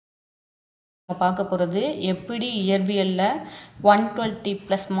பார்க்க போகிறது எப்படி இயற்பியலில்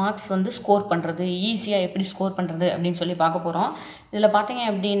 120+ மார்க்ஸ் வந்து ஸ்கோர் பண்ணுறது, ஈஸியாக எப்படி ஸ்கோர் பண்ணுறது அப்படின்னு சொல்லி பார்க்க போகிறோம். இதில் பார்த்தீங்க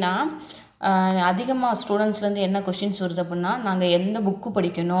அப்படின்னா அதிகமாக ஸ்டூடெண்ட்ஸ்லேருந்து என்ன கொஷின்ஸ் வருது அப்படின்னா, நாங்கள் எந்த புக்கு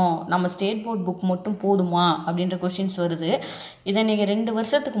படிக்கணும், நம்ம ஸ்டேட் போர்ட் புக் மட்டும் போதுமா அப்படின்ற கொஷின்ஸ் வருது. இதை நீங்கள் 2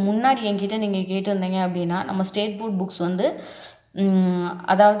 வருஷத்துக்கு முன்னாடி என்கிட்ட நீங்கள் கேட்டிருந்தீங்க அப்படின்னா, நம்ம ஸ்டேட் போர்ட் புக்ஸ் வந்து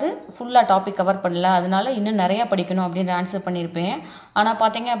அதாவது ஃபுல்லாக டாபிக் கவர் பண்ணல, அதனால இன்னும் நிறையா படிக்கணும் அப்படின்ற ஆன்சர் பண்ணியிருப்பேன். ஆனால்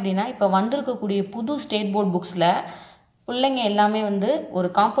பார்த்தீங்க அப்படின்னா இப்போ வந்திருக்கக்கூடிய புது ஸ்டேட் போர்ட் புக்ஸில் பிள்ளைங்க எல்லாமே வந்து ஒரு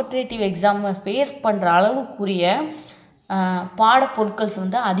காம்படிட்டிவ் எக்ஸாமை ஃபேஸ் பண்ணுற அளவுக்குரிய பாடப்பொருட்கள்ஸ்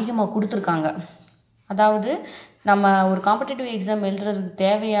வந்து அதிகமாக கொடுத்துருக்காங்க. அதாவது நம்ம ஒரு காம்படிட்டிவ் எக்ஸாம் எழுதுறதுக்கு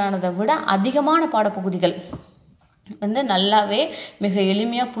தேவையானதை விட அதிகமான பாடப்பகுதிகள் வந்து நல்லாவே மிக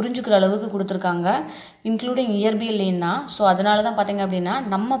எளிமையாக புரிஞ்சுக்கிற அளவுக்கு கொடுத்துருக்காங்க, இன்க்ளூடிங் இயற்பியல்லையும் தான். ஸோ அதனால தான் பார்த்தீங்க அப்படின்னா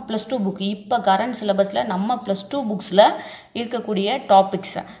நம்ம +2 புக் இப்போ கரண்ட் சிலபஸில் நம்ம +2 புக்ஸில் இருக்கக்கூடிய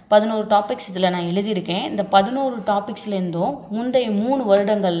டாபிக்ஸ் 11 டாபிக்ஸ் இதில் நான் எழுதியிருக்கேன். இந்த 11 டாபிக்ஸ்லேருந்தும் முந்தைய 3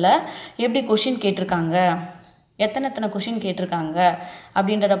 வருடங்களில் எப்படி கொஷின் கேட்டிருக்காங்க, எத்தனை கொஷின் கேட்டிருக்காங்க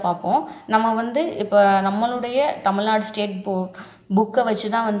அப்படின்றத பார்ப்போம். நம்ம வந்து இப்போ நம்மளுடைய தமிழ்நாடு ஸ்டேட் போர்ட் புக்கை வச்சு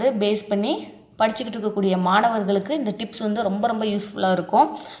தான் வந்து பேஸ் பண்ணி படிச்சுக்கிட்டு இருக்கக்கூடிய மாணவர்களுக்கு இந்த டிப்ஸ் வந்து ரொம்ப யூஸ்ஃபுல்லாக இருக்கும்.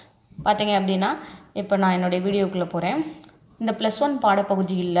 பார்த்தீங்க அப்படின்னா இப்போ நான் என்னுடைய வீடியோக்குள்ளே போகிறேன். இந்த +1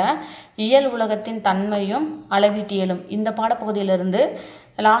 பாடப்பகுதியில் இயல் உலகத்தின் தன்மையும் அளவீட்டியலும் இந்த பாடப்பகுதியிலிருந்து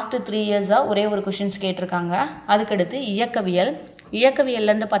லாஸ்ட்டு 3 இயர்ஸாக ஒரே ஒரு கொஷின்ஸ் கேட்டிருக்காங்க. அதுக்கடுத்து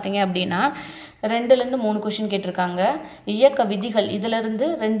இயக்கவியல்லேருந்து பார்த்தீங்க அப்படின்னா 2லேருந்து 3 கொஷின் கேட்டிருக்காங்க. இயக்க விதிகள் இதிலிருந்து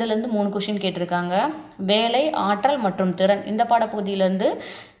 2லேருந்து 3 கொஷின் கேட்டிருக்காங்க. வேலை, ஆற்றல் மற்றும் திறன் இந்த பாடப்பகுதியிலேருந்து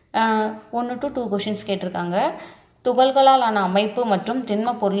 1 to 2 கொஷின்ஸ் கேட்டிருக்காங்க. துகள்களால் ஆன அமைப்பு மற்றும்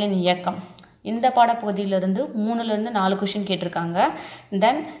திண்ம பொருளின் இயக்கம் இந்த பாடப்பகுதியிலிருந்து 3லேருந்து 4 கொஷின் கேட்டிருக்காங்க.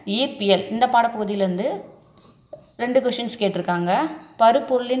 தென் ஈர்ப்பியல் இந்த பாடப்பகுதியிலேருந்து 2 கொஷின்ஸ் கேட்டிருக்காங்க.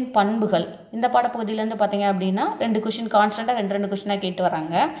 பருப்பொருளின் பண்புகள் இந்த பாடப்பகுதியிலேருந்து பார்த்தீங்க அப்படின்னா 2 கொஷின் கான்ஸ்டண்ட்டாக 2 கொஷினாக கேட்டு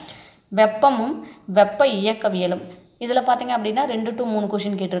வராங்க. வெப்பமும் வெப்ப இயக்கவியலும் இதில் பார்த்தீங்க அப்படின்னா 2 to 3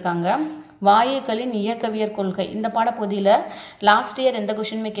 கொஷின் கேட்டிருக்காங்க. வாயுக்களின் இயக்கவியற் கொள்கை இந்த பாடப்பகுதியில் லாஸ்ட் இயர் எந்த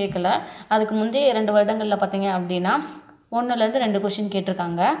கொஷினுமே கேட்கல, அதுக்கு முந்தைய 2 வருடங்களில் பார்த்தீங்க அப்படின்னா 1லேருந்து 2 கொஷின்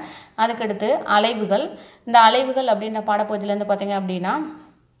கேட்டிருக்காங்க. அதுக்கடுத்து அலைவுகள் இந்த அலைவுகள் அப்படின்ற பாடப்பகுதியிலேருந்து பார்த்தீங்க அப்படின்னா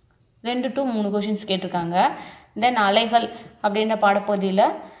 2 to 3 கொஷின்ஸ் கேட்டிருக்காங்க. தென் அலைகள் அப்படின்ற பாடப்பகுதியில்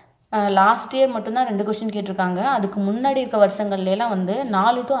லாஸ்ட் இயர் மட்டும்தான் 2 கொஷின் கேட்டிருக்காங்க. அதுக்கு முன்னாடி இருக்க வருஷங்கள்லாம் வந்து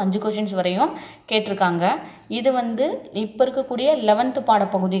 4 to 5 கொஷின்ஸ் வரையும் கேட்டிருக்காங்க. இது வந்து இப்போ இருக்கக்கூடிய 11th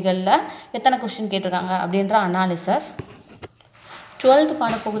பாடப்பகுதிகளில் எத்தனை கொஷின் கேட்டிருக்காங்க அப்படின்ற அனாலிசஸ். 12th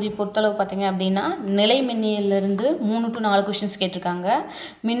பாடப்பகுதி பொறுத்தளவு பார்த்தீங்க அப்படின்னா நிலை மின்னியலிருந்து 3 to 4 கொஷின்ஸ் கேட்டிருக்காங்க.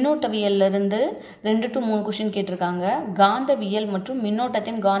 மின்னோட்டவியலிருந்து 2 to 3 கொஷின் கேட்டிருக்காங்க. காந்தவியல் மற்றும்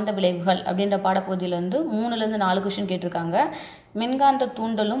மின்னோட்டத்தின் காந்த விளைவுகள் அப்படின்ற பாடப்பகுதியிலேருந்து 3லேருந்து 4 கொஷின் கேட்டிருக்காங்க. மின்காந்த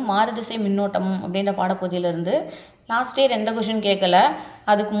தூண்டலும் மாறுதிசை மின்னோட்டமும் அப்படின்ற பாடப்பகுதியிலேருந்து லாஸ்ட் இயர் எந்த கொஷின் கேட்கல,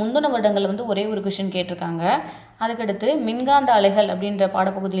 அதுக்கு முந்தின வருடங்கள் வந்து ஒரே ஒரு கொஷின் கேட்டிருக்காங்க. அதுக்கடுத்து மின்காந்த அலைகள் அப்படின்ற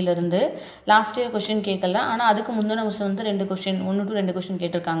பாடப்பகுதியிலிருந்து லாஸ்ட் இயர் கொஷின் கேட்கல, ஆனால் அதுக்கு முந்தின வருஷம் வந்து 2 கொஷின் 1 to 2 கொஷின்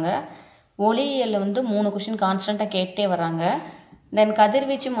கேட்டிருக்காங்க. ஒளியியலில் வந்து 3 கொஷின் கான்ஸ்டண்ட்டாக கேட்டே வராங்க. தென்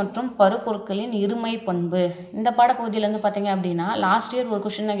கதிர்வீச்சு மற்றும் பருப்பொருட்களின் இருமை பண்பு இந்த பாடப்பகுதியிலேருந்து பார்த்தீங்க அப்படின்னா லாஸ்ட் இயர் ஒரு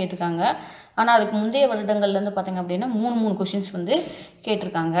கொஷின் தான் கேட்டிருக்காங்க, ஆனால் அதுக்கு முந்தைய வருடங்கள்லேருந்து பார்த்தீங்க அப்படின்னா 3 கொஷின்ஸ் வந்து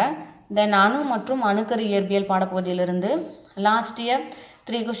கேட்டிருக்காங்க. தென் அணு மற்றும் அணுக்கரு இயற்பியல் பாடப்பகுதியிலிருந்து லாஸ்ட் இயர்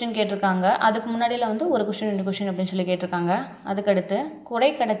 3 கொஷின் கேட்டிருக்காங்க. அதுக்கு முன்னாடியில் வந்து ஒரு கொஷின் 2 கொஷின் அப்படின்னு சொல்லி கேட்டிருக்காங்க. அதுக்கடுத்து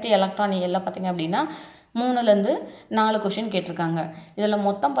குறைக்கடத்தி எலக்ட்ரான் இயலில் பார்த்தீங்க அப்படின்னா 3லேருந்து 4 கொஷின் கேட்டிருக்காங்க. இதில்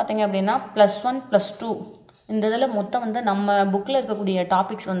மொத்தம் பார்த்தீங்க அப்படின்னா +1 +2 இந்த இதில் மொத்தம் வந்து நம்ம புக்கில் இருக்கக்கூடிய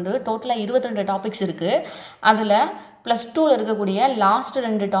டாபிக்ஸ் வந்து டோட்டலாக 22 டாபிக்ஸ் இருக்குது. அதில் +2ல் இருக்கக்கூடிய லாஸ்ட்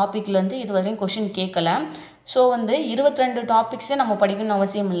 2 டாப்பிக்லேருந்து இது வரையும் கொஷின் கேட்கல. ஸோ வந்து 22 டாபிக்ஸே நம்ம படிக்கணும்னு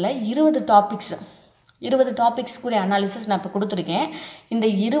அவசியம் இல்லை. 20 டாபிக்ஸ்க்குரிய அனாலிசிஸ் நான் இப்போ கொடுத்துருக்கேன். இந்த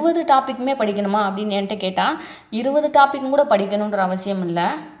 20 டாப்பிக்குமே படிக்கணுமா அப்படின்னு என்கிட்ட கேட்டால் 20 டாப்பிக்கும் கூட படிக்கணுன்ற அவசியம் இல்லை.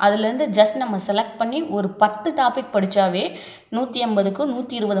 அதுலேருந்து ஜஸ்ட் நம்ம செலக்ட் பண்ணி ஒரு 10 டாபிக் படித்தாவே 180க்கு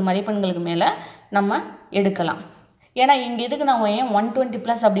 120 மதிப்பெண்களுக்கு மேலே நம்ம எடுக்கலாம். ஏன்னா இங்கே எதுக்கு நான் ஏன்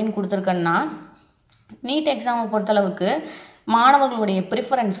 120+ அப்படின்னு கொடுத்துருக்கேன்னா, நீட் எக்ஸாமை பொறுத்தளவுக்கு மாணவர்களுடைய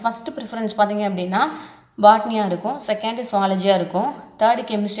ஃபஸ்ட்டு ப்ரிஃபரன்ஸ் பார்த்தீங்க அப்படின்னா பாட்னியாக இருக்கும், செகண்டு சுவாலஜியாக இருக்கும், தேர்டு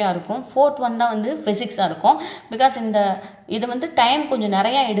கெமிஸ்ட்ரியாக இருக்கும், 4th ஒன் தான் வந்து ஃபிசிக்ஸாக இருக்கும். பிகாஸ் இது வந்து டைம் கொஞ்சம்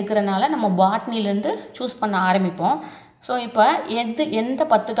நிறையா எடுக்கிறனால நம்ம பாட்னிலேருந்து சூஸ் பண்ண ஆரம்பிப்போம். ஸோ இப்போ எந்த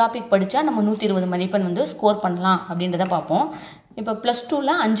 10 டாபிக் படித்தா நம்ம 120 மதிப்பெண் வந்து ஸ்கோர் பண்ணலாம் அப்படின்றத பார்ப்போம். இப்போ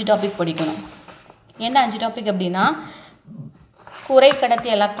 +2ல் 5 டாபிக் படிக்கணும். என்ன 5 டாபிக் அப்படின்னா குறைக்கடத்தி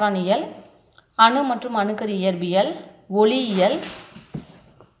எலக்ட்ரானியல், அணு மற்றும் அணுக்கரு இயற்பியல், ஒளியியல்,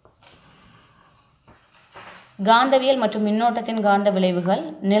 காந்தவியல் மற்றும் மின்னோட்டத்தின் காந்த விளைவுகள்,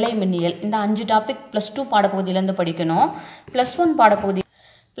 நிலை மின்னியல். இந்த 5 டாபிக் +2 பாடப்பகுதியிலேருந்து படிக்கணும். +1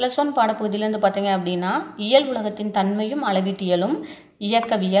 பாடப்பகுதியிலேருந்து பார்த்தீங்க அப்படின்னா இயல் உலகத்தின் தன்மையும் அளவீட்டியலும்,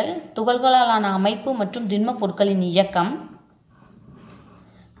 இயக்கவியல், துகள்களாலான அமைப்பு மற்றும் திண்ம பொருட்களின் இயக்கம்,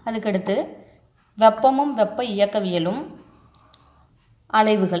 அதுக்கடுத்து வெப்பமும் வெப்ப இயக்கவியலும்,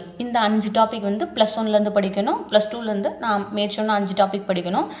 அலைவுகள். இந்த 5 டாபிக் வந்து +1லேருந்து படிக்கணும். +2லேருந்து நான் மேற்சொன்ன 5 டாபிக்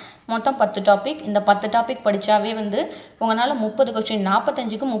படிக்கணும். மொத்தம் 10 டாபிக். இந்த 10 டாபிக் படித்தாவே வந்து உங்களால் 30 கொஸ்டின்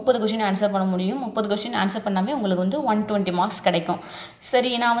 45க்கு 30 கொஸ்டின் ஆன்சர் பண்ண முடியும். 30 கொஸ்டின் ஆன்சர் பண்ணாமே உங்களுக்கு வந்து 120 மார்க்ஸ் கிடைக்கும்.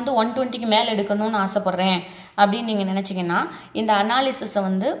 சரி, நான் வந்து 120க்கு மேலே எடுக்கணும்னு ஆசைப்பட்றேன் அப்படின்னு நீங்கள் நினச்சிங்கன்னா இந்த அனாலிசிஸை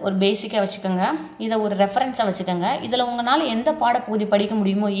வந்து ஒரு பேசிக்காக வச்சுக்கோங்க. இதை ஒரு ரெஃபரன்ஸாக வச்சுக்கோங்க. இதில் உங்களால் எந்த பாடப்பகுதி படிக்க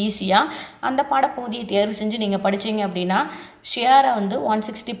முடியுமோ ஈஸியாக அந்த பாடப்பகுதியை தேர்வு செஞ்சு நீங்கள் படித்தீங்க அப்படின்னா ஷியராக வந்து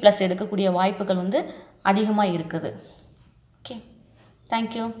 160+ எடுக்கக்கூடிய வாய்ப்புகள் வந்து அதிகமாக இருக்குது. Okay,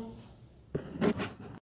 thank you.